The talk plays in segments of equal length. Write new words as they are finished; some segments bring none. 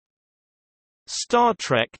Star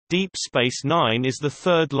Trek – Deep Space Nine is the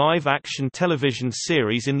third live-action television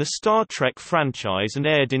series in the Star Trek franchise and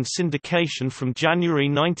aired in syndication from January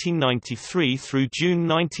 1993 through June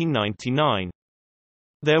 1999.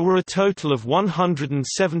 There were a total of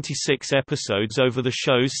 176 episodes over the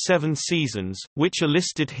show's 7 seasons, which are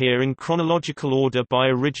listed here in chronological order by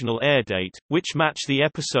original airdate, which match the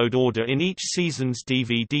episode order in each season's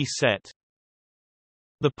DVD set.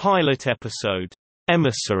 The pilot episode,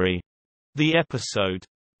 Emissary, the episode,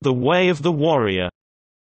 The Way of the Warrior,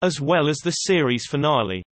 as well as the series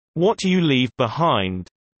finale, What Do You Leave Behind,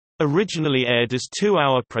 originally aired as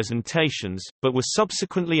 2-hour presentations, but were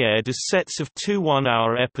subsequently aired as sets of 2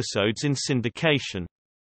 one-hour episodes in syndication.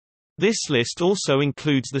 This list also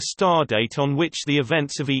includes the stardate on which the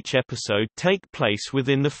events of each episode take place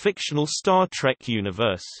within the fictional Star Trek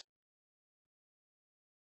universe.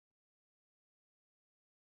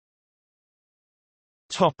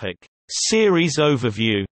 Topic: Series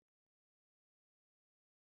overview.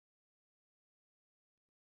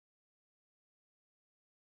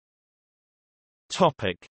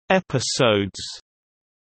 Topic: Episodes.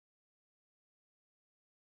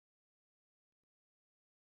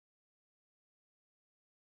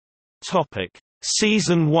 Topic: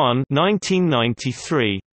 Season 1,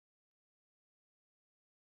 1993.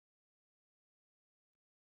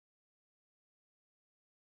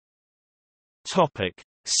 Topic: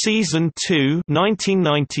 Season 2,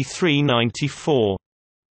 1993–94.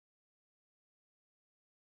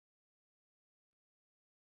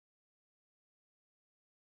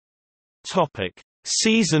 Topic: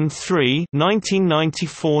 Season 3,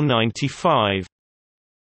 1994–95.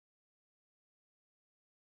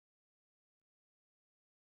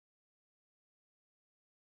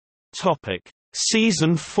 Topic: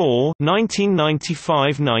 Season 4,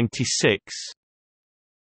 1995–96.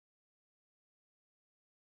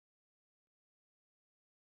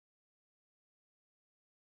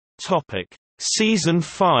 Topic: Season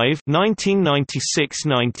 5,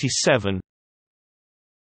 1996–97.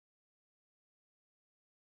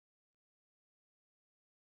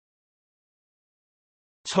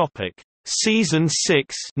 Topic: Season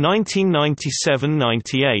 6,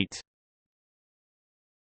 1997–98.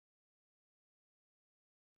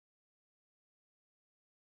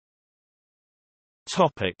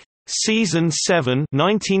 Topic: Season 7,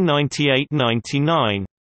 1998–99.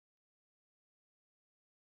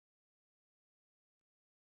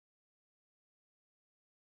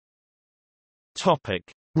 Topic: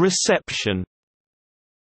 Reception.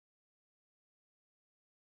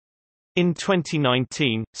 In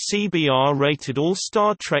 2019, CBR rated all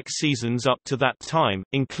Star Trek seasons up to that time,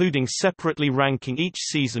 including separately ranking each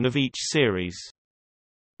season of each series.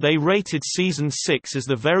 They rated Season 6 as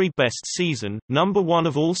the very best season, number 1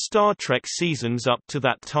 of all Star Trek seasons up to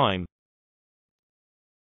that time.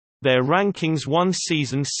 Their rankings: 1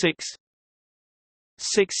 Season 6,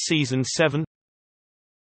 6 Season 7,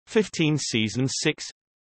 15 Season 6,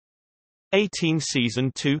 18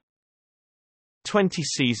 Season 2, 20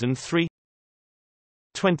 Season 3,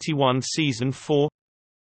 21 Season 4,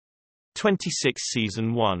 26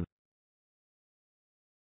 Season 1.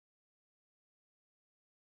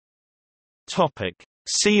 Topic: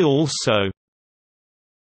 See also: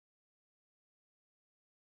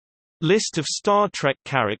 List of Star Trek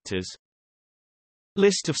characters,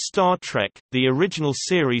 List of Star Trek, the original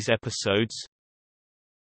series episodes,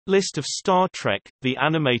 List of Star Trek, the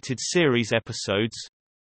animated series episodes,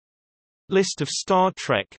 List of Star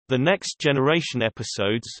Trek, the Next Generation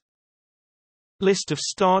episodes, List of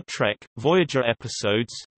Star Trek, Voyager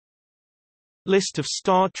episodes, List of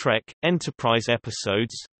Star Trek, Enterprise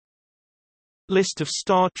episodes, List of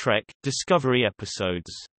Star Trek, Discovery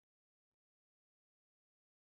episodes.